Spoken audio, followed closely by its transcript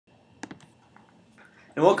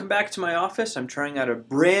And welcome back to my office. I'm trying out a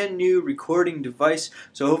brand new recording device,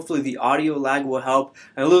 so hopefully the audio lag will help.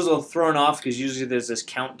 I'm a little thrown off because usually there's this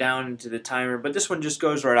countdown to the timer, but this one just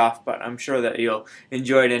goes right off, but I'm sure that you'll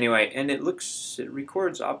enjoy it anyway. And it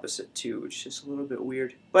records opposite too, which is a little bit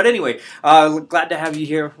weird. But anyway, glad to have you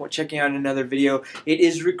here checking out another video. It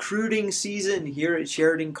is recruiting season here at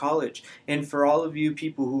Sheridan College. And for all of you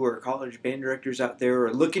people who are college band directors out there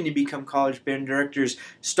or looking to become college band directors,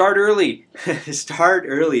 start early. Start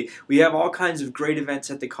early. We have all kinds of great events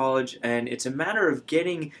at the college, and it's a matter of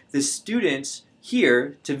getting the students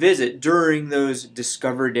here to visit during those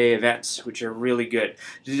Discover Day events, which are really good.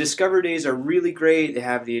 The Discover Days are really great. They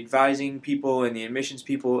have the advising people and the admissions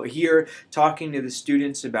people here talking to the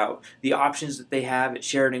students about the options that they have at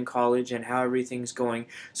Sheridan College and how everything's going.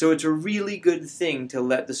 So it's a really good thing to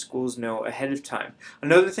let the schools know ahead of time.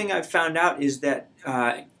 Another thing I've found out is that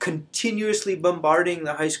continuously bombarding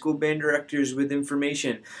the high school band directors with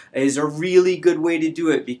information is a really good way to do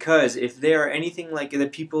it, because if they are anything like the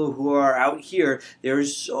people who are out here, they're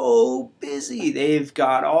so busy. They've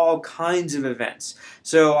got all kinds of events.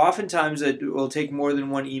 So oftentimes it will take more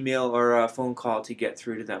than one email or a phone call to get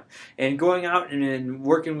through to them. And going out and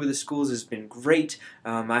working with the schools has been great.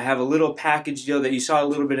 I have a little package deal that you saw a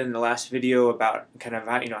little bit in the last video about kind of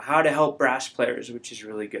how to help brass players, which is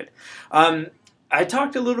really good. I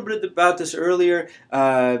talked a little bit about this earlier.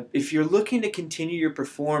 If you're looking to continue your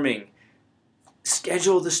performing,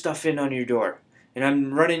 schedule the stuff in on your door. And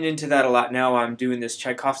I'm running into that a lot now. I'm doing this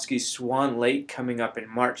Tchaikovsky's Swan Lake coming up in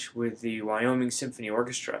March with the Wyoming Symphony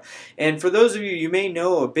Orchestra. And for those of you, you may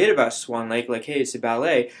know a bit about Swan Lake, like, hey, it's a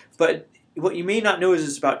ballet, but what you may not know is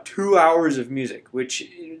it's about 2 hours of music, which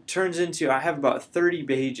turns into, I have about 30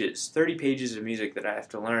 pages of music that I have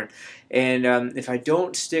to learn. And if I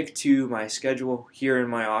don't stick to my schedule here in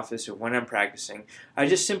my office or when I'm practicing, I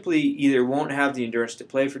just simply either won't have the endurance to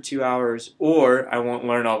play for 2 hours, or I won't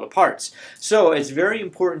learn all the parts. So it's very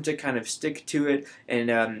important to kind of stick to it,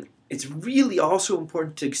 and it's really also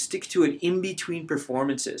important to stick to it in between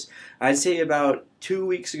performances. I'd say about 2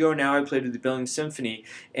 weeks ago now I played with the Billings Symphony,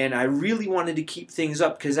 and I really wanted to keep things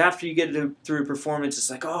up, because after you get through a performance,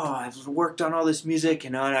 it's like, oh, I've worked on all this music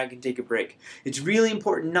and now I can take a break. It's really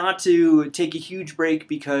important not to take a huge break,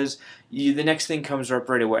 because the next thing comes up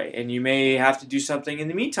right away, and you may have to do something in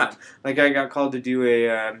the meantime. Like I got called to do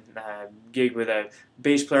a gig with a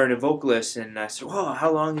bass player and a vocalist, and I said, well,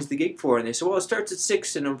 how long is the gig for? And they said, well, it starts at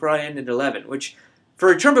 6 and it'll probably end at 11, which for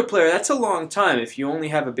a trumpet player, that's a long time if you only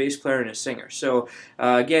have a bass player and a singer. So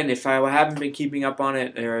again, if I haven't been keeping up on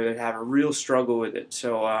it, I'd have a real struggle with it.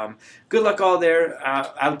 So good luck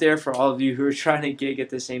out there for all of you who are trying to gig at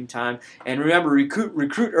the same time. And remember,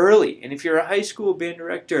 recruit early. And if you're a high school band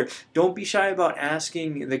director, don't be shy about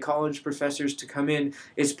asking the college professors to come in.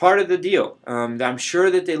 It's part of the deal. I'm sure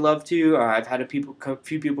that they love to. I've had a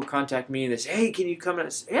few people contact me and they say, hey, can you come? And I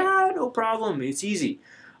say, yeah, no problem. It's easy.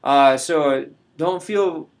 Don't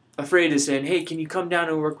feel afraid of saying, hey, can you come down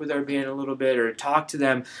and work with our band a little bit, or talk to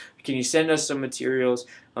them? Can you send us some materials?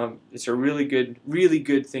 It's a really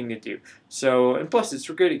good thing to do. So, and plus, it's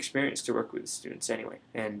a great experience to work with the students anyway.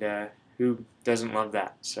 And who doesn't love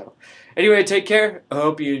that? So, anyway, take care. I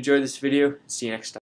hope you enjoyed this video. See you next time.